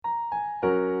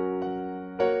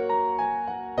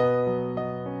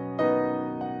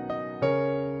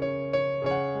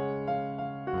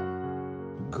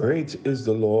Great is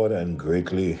the Lord and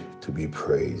greatly to be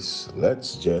praised.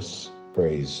 Let's just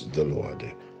praise the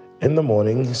Lord. In the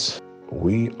mornings,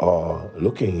 we are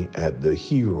looking at the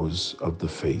heroes of the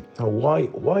faith. Now,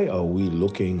 why are we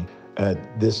looking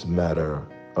at this matter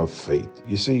of faith?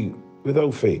 You see,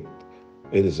 without faith,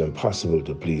 it is impossible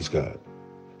to please God.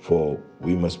 For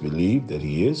we must believe that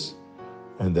He is,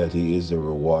 and that He is the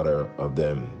rewarder of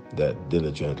them that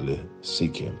diligently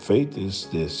seek Him. Faith is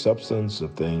the substance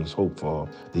of things hoped for,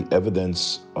 the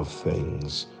evidence of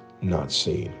things not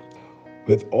seen.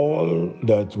 With all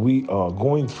that we are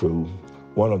going through,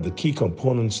 one of the key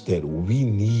components that we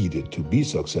need to be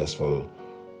successful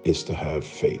is to have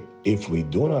faith. If we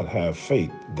do not have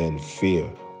faith, then fear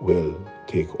will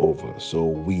take over. So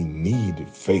we need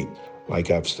faith.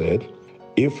 Like I've said,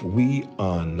 if we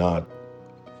are not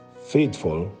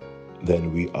faithful,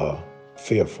 then we are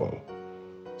fearful.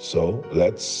 So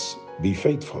let's be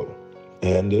faithful.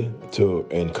 And to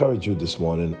encourage you this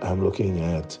morning, I'm looking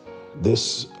at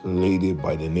this lady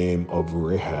by the name of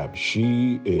Rahab.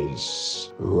 She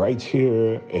is right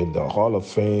here in the Hall of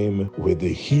Fame with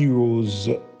the heroes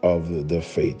of the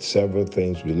faith. Several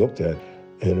things we looked at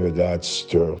in regards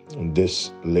to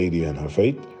this lady and her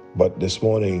faith. But this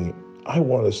morning, I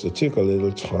want us to take a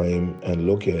little time and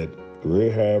look at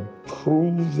Rahab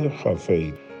proved her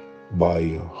faith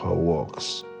by her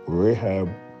works. Rahab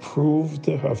proved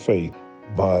her faith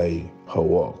by her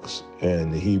works.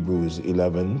 In Hebrews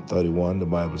 11:31, the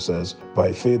Bible says,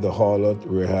 "By faith the harlot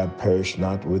Rahab perished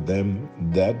not with them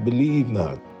that believe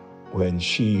not, when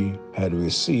she had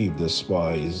received the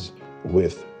spies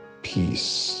with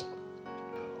peace."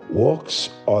 Works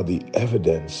are the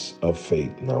evidence of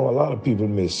faith. Now, a lot of people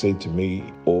may say to me,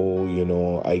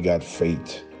 I got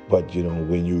faith. But,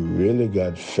 when you really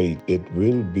got faith, it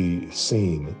will be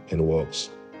seen in works.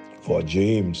 For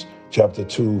James chapter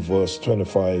 2, verse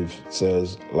 25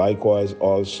 says, "Likewise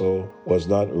also was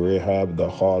not Rahab the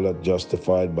harlot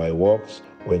justified by works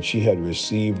when she had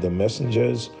received the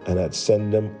messengers and had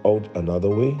sent them out another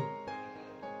way?"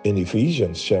 In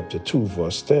Ephesians chapter 2,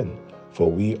 verse 10,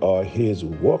 "For we are His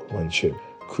workmanship,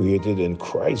 created in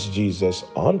Christ Jesus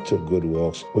unto good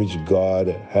works, which God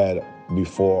had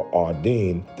before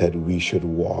ordained that we should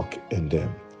walk in them."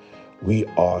 We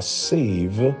are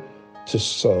saved to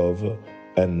serve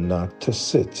and not to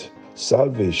sit.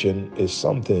 Salvation is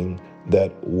something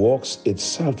that works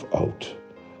itself out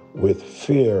with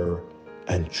fear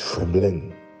and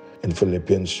trembling. In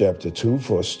Philippians chapter 2,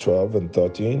 verse 12 and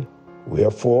 13,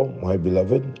 "Wherefore, my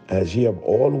beloved, as ye have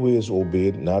always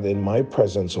obeyed, not in my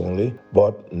presence only,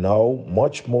 but now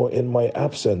much more in my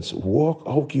absence, work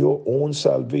out your own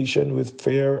salvation with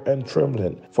fear and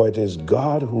trembling. For it is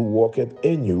God who worketh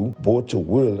in you, both to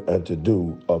will and to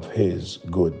do of His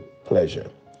good pleasure."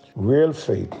 Real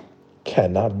faith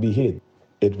cannot be hid.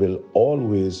 It will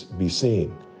always be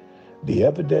seen. The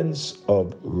evidence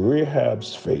of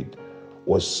Rahab's faith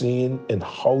was seen in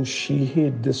how she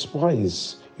hid the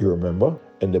spies. You remember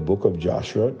in the book of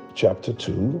Joshua, chapter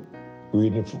 2,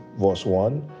 reading verse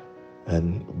 1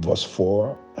 and verse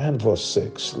 4 and verse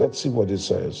 6. Let's see what it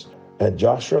says. "And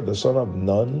Joshua the son of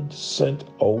Nun sent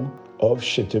out of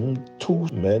Shittim 2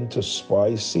 men to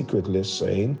spy secretly,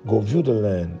 saying, Go view the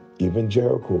land, even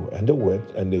Jericho. And they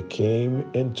went, and they came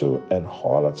into an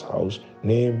harlot's house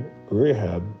named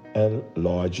Rahab, and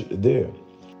lodged there.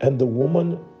 And the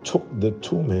woman took the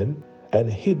 2 men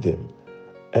and hid them,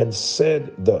 and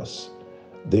said thus,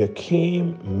 There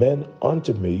came men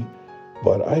unto me,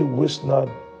 but I wist not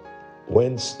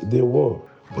whence they were.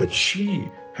 But she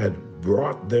had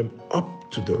brought them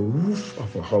up to the roof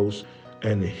of her house,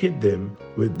 and hid them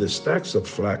with the stacks of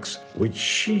flax which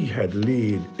she had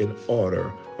laid in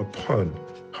order upon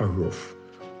her roof."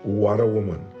 What a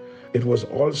woman. It was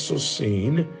also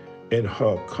seen in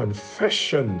her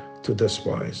confession to the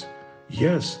spies.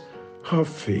 Yes, her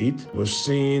faith was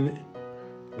seen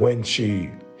when she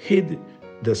hid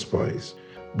the spies.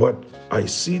 But I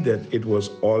see that it was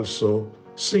also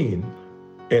seen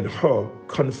in her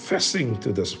confessing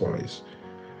to the spies.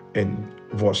 In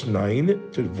verse 9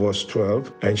 to verse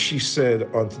 12, "And she said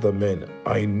unto the men,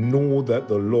 I know that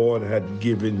the Lord had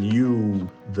given you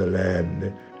the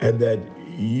land, and that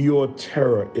your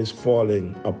terror is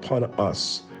falling upon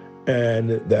us, and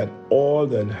that all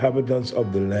the inhabitants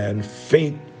of the land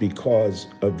faint because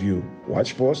of you."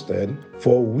 Watch verse 10.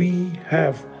 "For we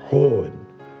have heard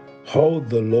how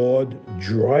the Lord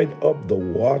dried up the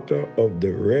water of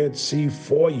the Red Sea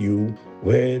for you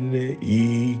when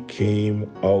ye came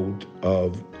out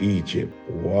of Egypt."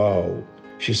 Wow.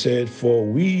 She said, "For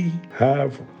we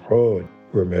have heard."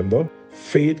 Remember,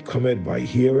 Faith cometh by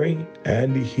hearing,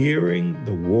 and hearing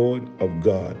the word of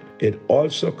God. It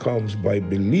also comes by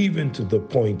believing to the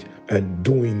point and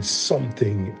doing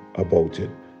something about it.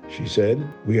 She said,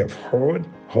 we have heard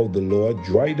how the Lord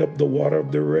dried up the water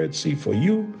of the Red Sea for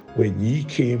you when ye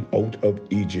came out of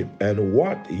Egypt, and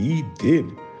what ye did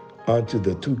unto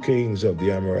the two kings of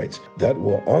the Amorites that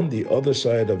were on the other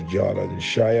side of Jordan,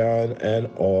 Sihon and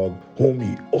Og, whom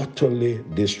ye utterly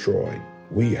destroyed.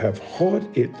 We have heard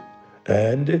it,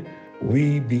 and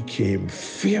we became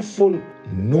fearful,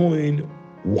 knowing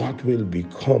what will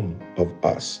become of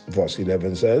us. Verse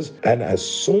 11 says, and as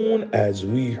soon as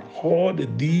we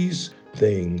heard these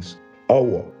things,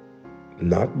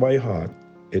 not my heart,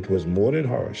 it was more than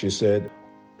her. She said,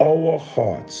 our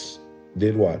hearts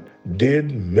did what?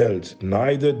 Did melt,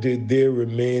 neither did there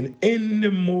remain any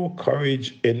more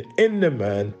courage in the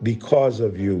man because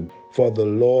of you, for the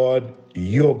Lord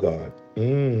your God.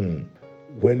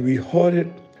 When we heard it,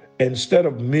 instead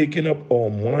of making up our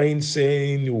mind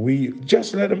saying, we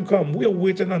just let them come, we're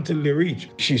waiting until they reach.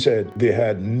 She said they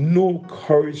had no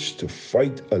courage to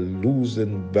fight a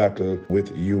losing battle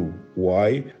with you.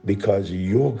 Why? Because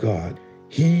your God,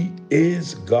 He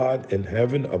is God in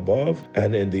heaven above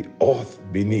and in the earth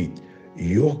beneath.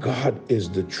 Your God is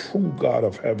the true God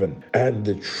of heaven and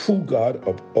the true God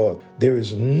of earth. There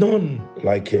is none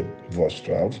like him. Verse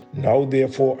 12. Now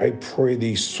therefore I pray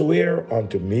thee, swear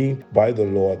unto me by the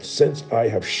Lord, since I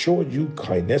have showed you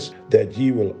kindness, that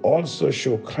ye will also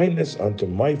show kindness unto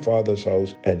my father's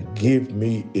house, and give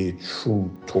me a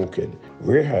true token.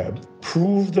 Rahab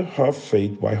proved her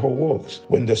faith by her works.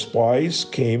 When the spies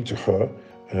came to her,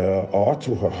 or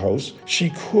to her house, she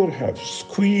could have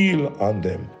squealed on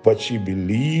them, but she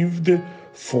believed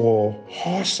for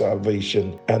her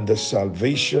salvation and the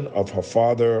salvation of her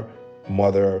father,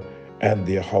 mother, and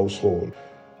their household.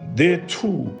 They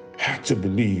too had to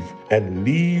believe and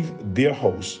leave their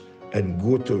house and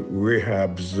go to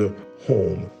Rahab's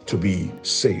home to be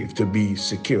saved, to be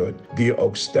secured. The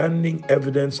outstanding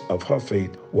evidence of her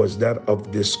faith was that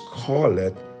of this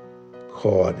scarlet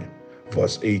cord.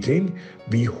 Verse 18,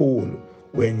 behold,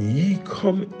 when ye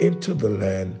come into the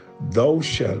land, thou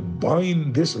shalt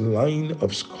bind this line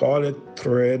of scarlet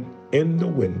thread in the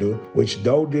window, which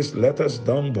thou didst let us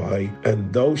down by,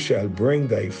 and thou shalt bring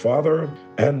thy father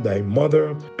and thy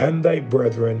mother and thy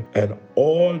brethren and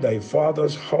all thy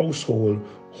father's household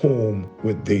home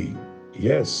with thee.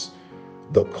 Yes,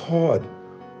 the cord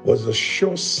was a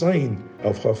sure sign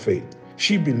of her faith.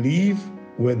 She believed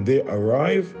when they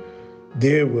arrived,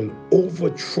 they will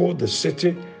overthrow the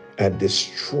city and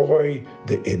destroy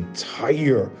the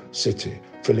entire city.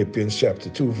 Philippians chapter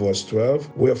 2 verse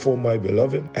 12, wherefore my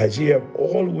beloved, as ye have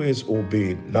always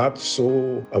obeyed, not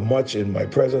so much in my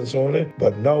presence only,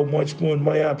 but now much more in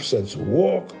my absence,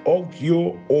 walk out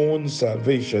your own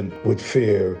salvation with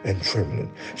fear and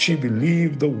trembling. She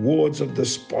believed the words of the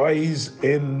spies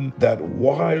in that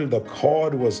while the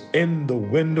cord was in the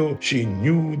window, she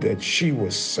knew that she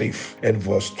was safe. In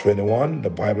verse 21,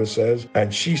 the Bible says,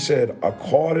 and she said,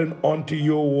 according unto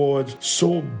your words,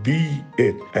 so be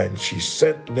it. And she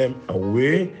sent them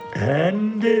away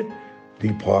and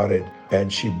departed,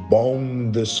 and she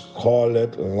bound the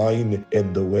scarlet line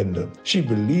in the window. She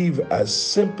believed as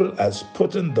simple as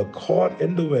putting the cord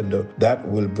in the window, that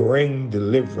will bring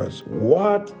deliverance.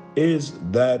 What is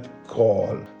that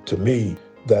call? To me,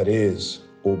 that is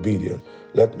obedience.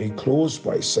 Let me close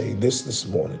by saying this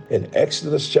morning. In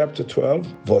Exodus chapter 12,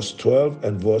 verse 12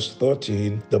 and verse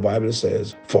 13, the Bible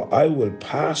says, for I will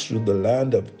pass through the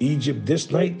land of Egypt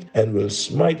this night, and will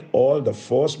smite all the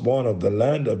firstborn of the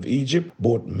land of Egypt,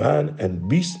 both man and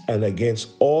beast, and against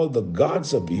all the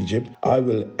gods of Egypt I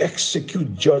will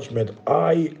execute judgment.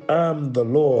 I am the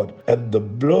Lord, and the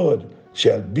blood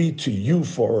shall be to you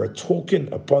for a token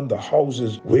upon the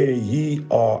houses where ye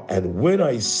are. And when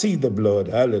I see the blood,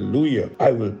 hallelujah,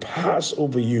 I will pass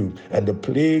over you, and the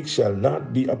plague shall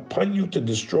not be upon you to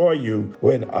destroy you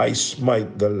when I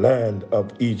smite the land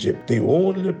of Egypt. The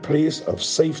only place of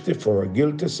safety for a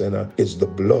guilty sinner is the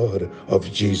blood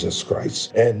of Jesus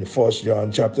Christ. And 1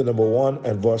 John chapter number 1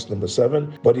 and verse number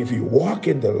 7, but if you walk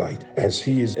in the light as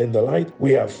he is in the light,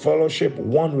 we have fellowship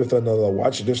one with another.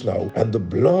 Watch this now. And the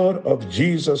blood of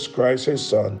Jesus Christ, his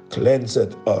son,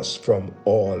 cleanseth us from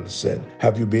all sin.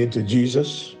 Have you been to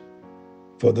Jesus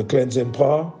for the cleansing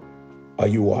power? Are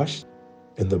you washed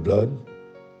in the blood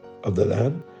of the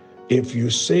Lamb? If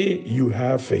you say you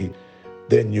have faith,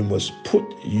 then you must put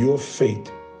your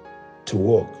faith to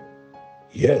work.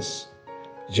 Yes,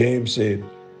 James said,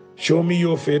 show me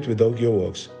your faith without your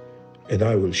works, and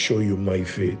I will show you my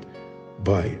faith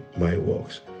by my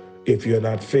works. If you're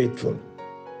not faithful,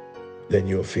 then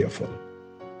you're fearful.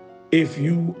 If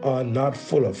you are not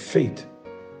full of faith,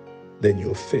 then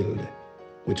you're filled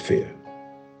with fear.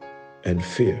 And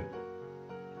fear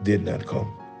did not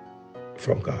come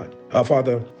from God. Our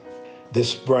Father,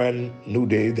 this brand new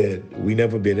day that we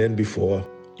never been in before,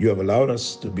 you have allowed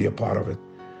us to be a part of it.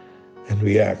 And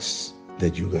we ask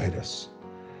that you guide us.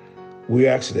 We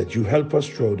ask that you help us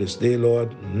through this day,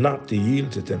 Lord, not to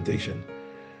yield to temptation,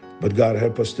 but God,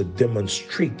 help us to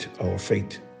demonstrate our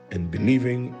faith in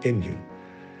believing in you.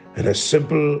 And as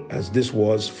simple as this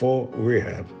was for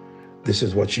Rahab, this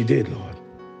is what she did, Lord.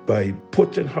 By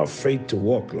putting her faith to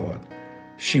work, Lord,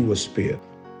 she was spared.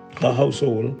 Her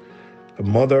household, her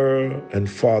mother and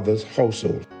father's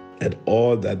household, and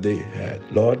all that they had.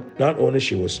 Lord, not only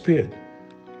she was spared,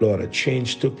 Lord, a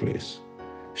change took place.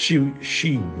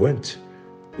 She went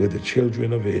with the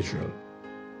children of Israel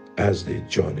as they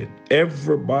journeyed.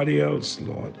 Everybody else,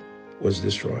 Lord, was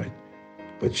destroyed,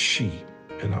 but she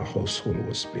and her household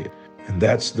was spared. And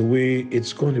that's the way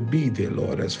it's going to be, dear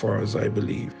Lord, as far as I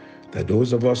believe, that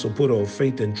those of us who put our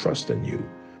faith and trust in you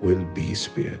will be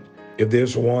spared. If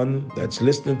there's one that's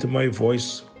listening to my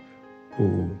voice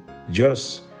who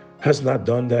just has not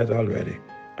done that already,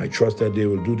 I trust that they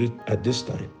will do it at this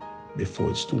time before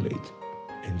it's too late.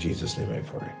 In Jesus' name I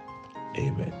pray.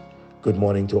 Amen. Good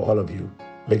morning to all of you.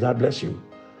 May God bless you.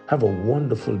 Have a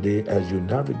wonderful day as you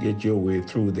navigate your way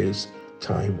through this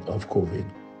time of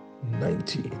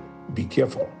COVID-19. Be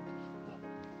careful.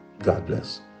 God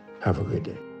bless. Have a great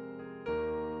day.